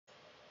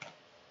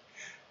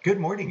Good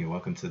morning and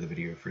welcome to the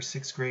video for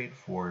 6th grade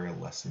for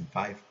lesson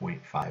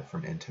 5.5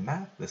 from Into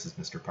Math. This is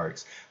Mr.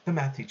 Parks, the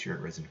math teacher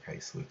at Risen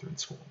Christ Lutheran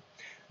School.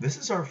 This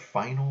is our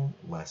final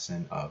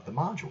lesson of the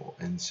module,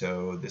 and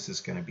so this is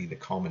going to be the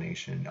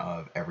culmination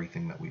of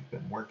everything that we've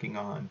been working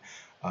on.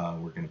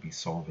 We're going to be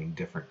solving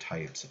different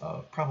types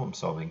of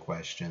problem-solving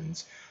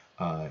questions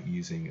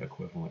using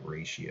equivalent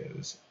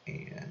ratios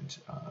and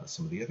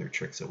some of the other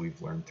tricks that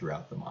we've learned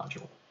throughout the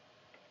module.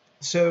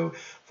 So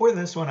for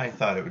this one, I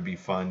thought it would be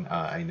fun.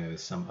 I know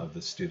some of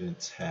the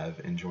students have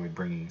enjoyed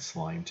bringing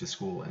slime to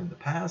school in the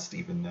past,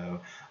 even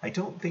though I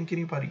don't think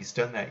anybody's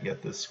done that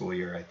yet this school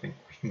year. I think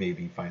we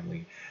maybe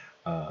finally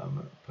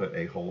put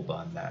a hold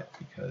on that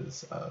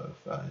because of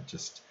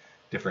just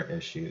different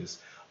issues.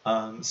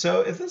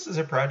 So if this is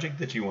a project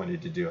that you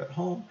wanted to do at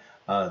home,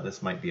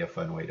 this might be a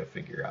fun way to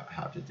figure out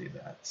how to do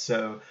that.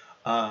 So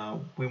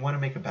we want to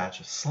make a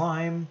batch of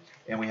slime,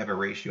 and we have a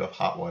ratio of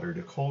hot water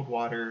to cold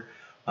water.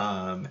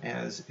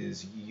 As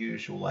is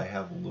usual, I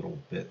have little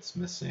bits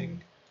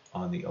missing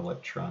on the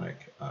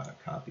electronic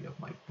copy of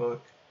my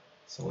book.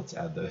 So let's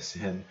add those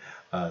in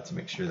to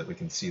make sure that we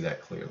can see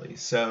that clearly.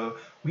 So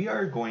we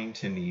are going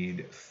to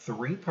need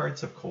 3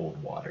 parts of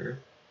cold water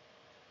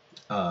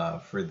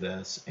for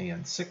this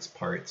and 6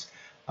 parts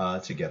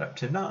to get up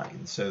to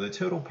 9. So the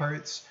total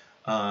parts,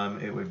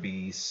 it would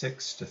be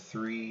 6 to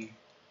 3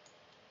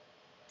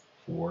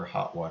 for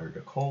hot water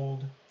to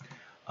cold.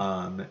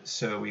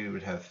 So we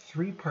would have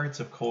 3 parts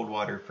of cold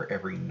water for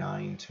every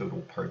 9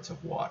 total parts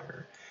of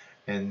water.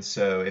 And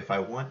so if I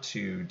want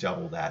to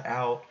double that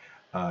out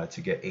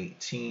to get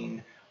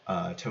 18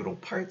 total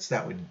parts,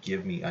 that would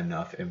give me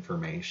enough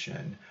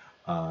information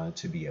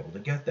to be able to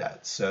get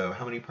that. So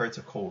how many parts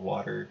of cold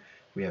water?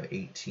 If we have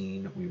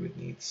 18, we would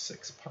need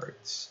 6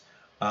 parts.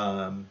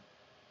 And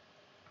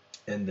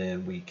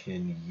then we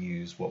can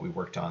use what we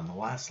worked on in the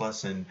last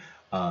lesson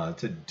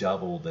to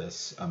double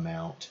this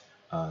amount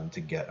to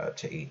get up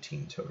to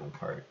 18 total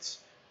parts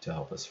to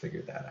help us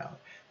figure that out.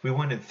 If we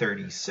wanted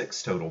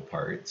 36 total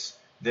parts,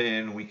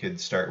 then we could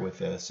start with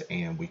this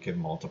and we could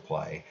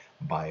multiply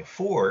by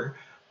 4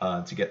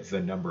 to get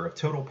the number of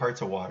total parts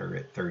of water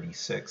at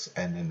 36,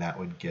 and then that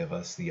would give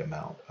us the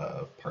amount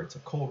of parts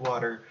of cold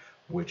water,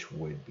 which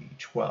would be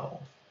 12.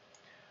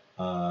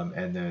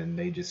 And then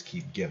they just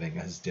keep giving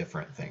us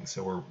different things.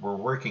 So we're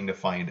working to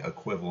find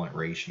equivalent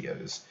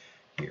ratios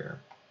here.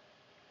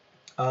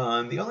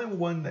 The only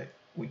one that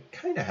we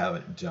kind of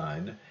haven't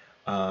done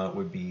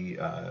would be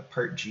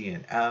part G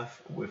and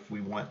F. If we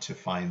want to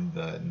find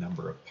the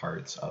number of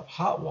parts of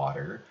hot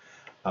water,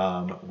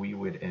 we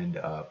would end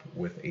up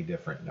with a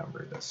different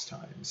number this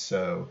time.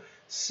 So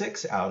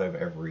 6 out of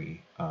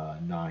every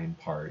 9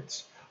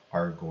 parts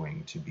are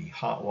going to be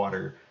hot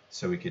water.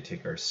 So we could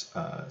take our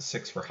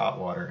 6 for hot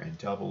water and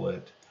double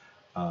it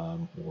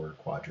or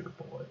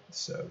quadruple it.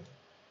 So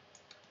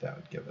that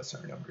would give us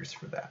our numbers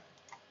for that.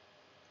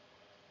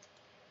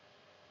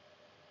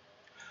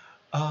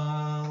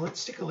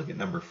 Let's take a look at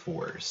number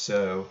 4.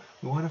 So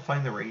we want to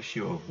find the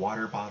ratio of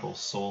water bottles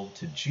sold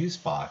to juice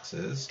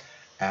boxes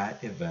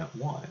at event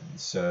 1.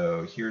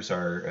 So here's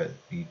our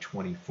the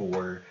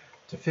 24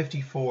 to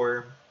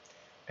 54,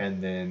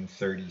 and then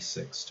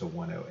 36 to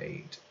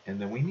 108.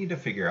 And then we need to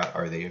figure out,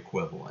 are they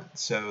equivalent?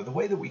 So the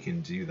way that we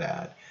can do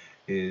that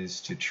is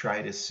to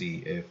try to see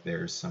if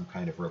there's some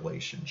kind of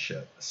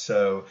relationship.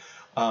 So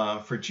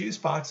for juice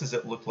boxes,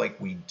 it looked like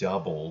we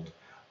doubled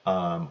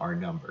our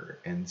number,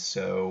 and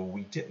so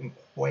we didn't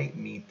quite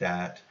meet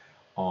that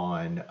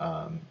on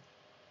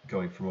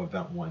going from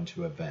event 1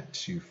 to event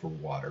 2 for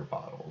water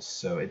bottles.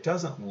 So it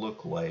doesn't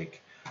look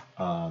like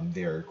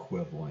they're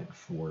equivalent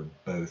for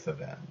both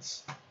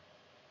events.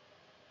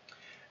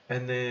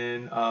 And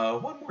then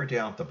one more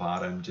down at the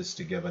bottom, just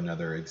to give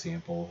another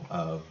example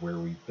of where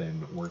we've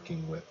been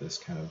working with this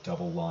kind of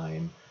double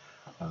line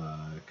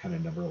kind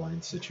of number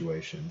line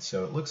situation.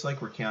 So it looks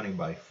like we're counting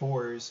by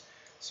 4s.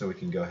 So we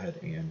can go ahead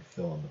and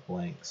fill in the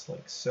blanks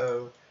like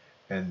so,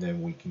 and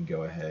then we can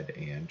go ahead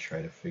and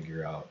try to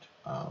figure out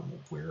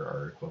where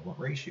our equivalent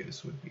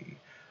ratios would be.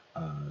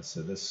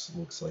 So this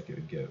looks like it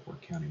would get, we're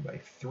counting by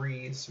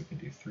 3s, so we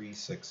can do 3,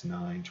 6,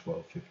 9,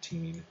 12,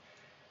 15,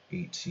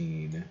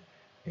 18,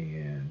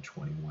 and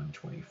 21,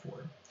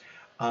 24.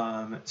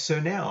 So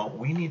now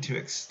we need to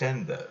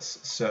extend this.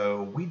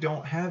 So we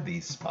don't have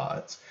these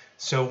spots.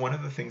 So one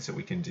of the things that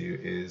we can do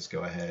is go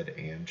ahead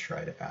and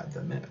try to add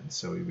them in.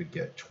 So we would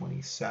get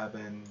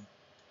 27,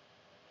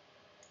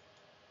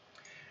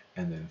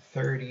 and then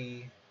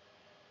 30,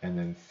 and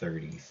then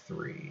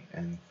 33.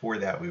 And for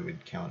that, we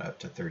would count up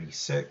to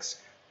 36,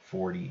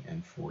 40,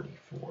 and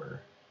 44.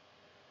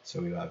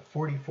 So we have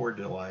 44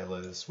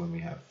 Delilahs when we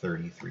have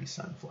 33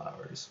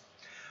 sunflowers.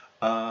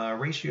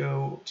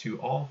 Ratio to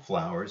all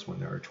flowers when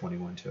there are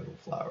 21 total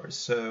flowers.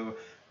 So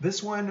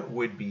this one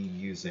would be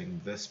using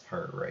this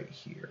part right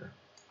here.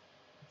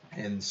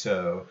 And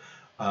so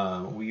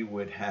we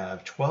would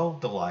have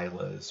 12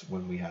 Delilahs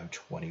when we have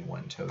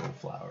 21 total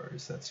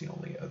flowers. That's the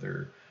only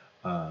other,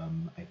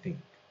 I think,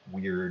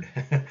 weird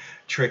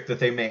trick that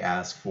they may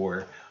ask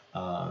for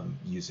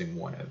using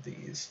one of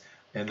these.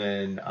 And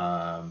then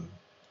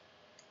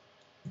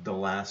The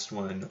last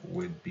one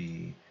would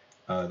be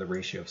the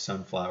ratio of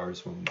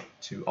sunflowers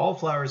to all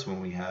flowers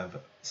when we have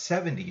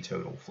 70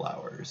 total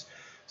flowers.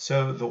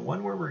 So the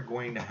one where we're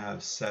going to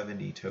have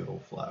 70 total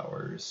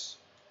flowers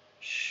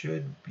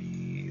should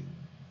be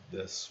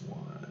this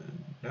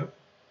one. Nope.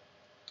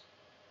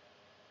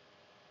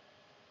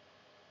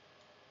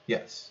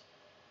 Yes.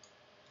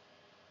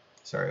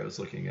 Sorry, I was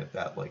looking at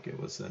that like it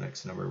was the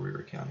next number we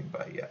were counting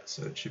by. Yeah,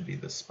 so it should be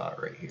this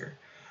spot right here.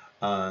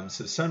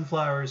 So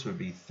sunflowers would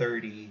be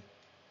 30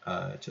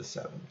 to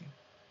 70.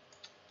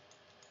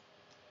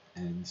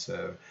 And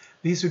so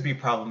these would be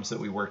problems that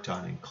we worked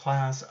on in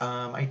class.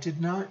 I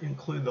did not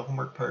include the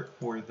homework part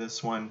for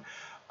this one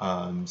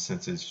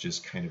since it's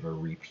just kind of a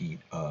repeat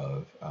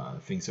of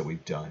things that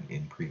we've done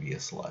in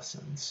previous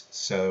lessons.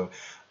 So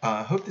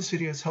I hope this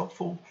video is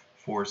helpful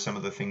for some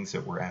of the things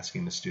that we're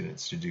asking the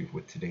students to do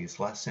with today's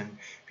lesson.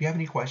 If you have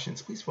any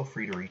questions, please feel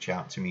free to reach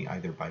out to me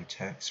either by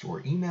text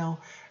or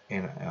email,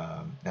 and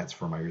that's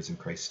for my Risen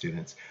Christ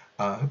students.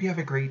 Hope you have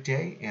a great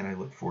day, and I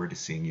look forward to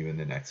seeing you in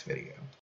the next video.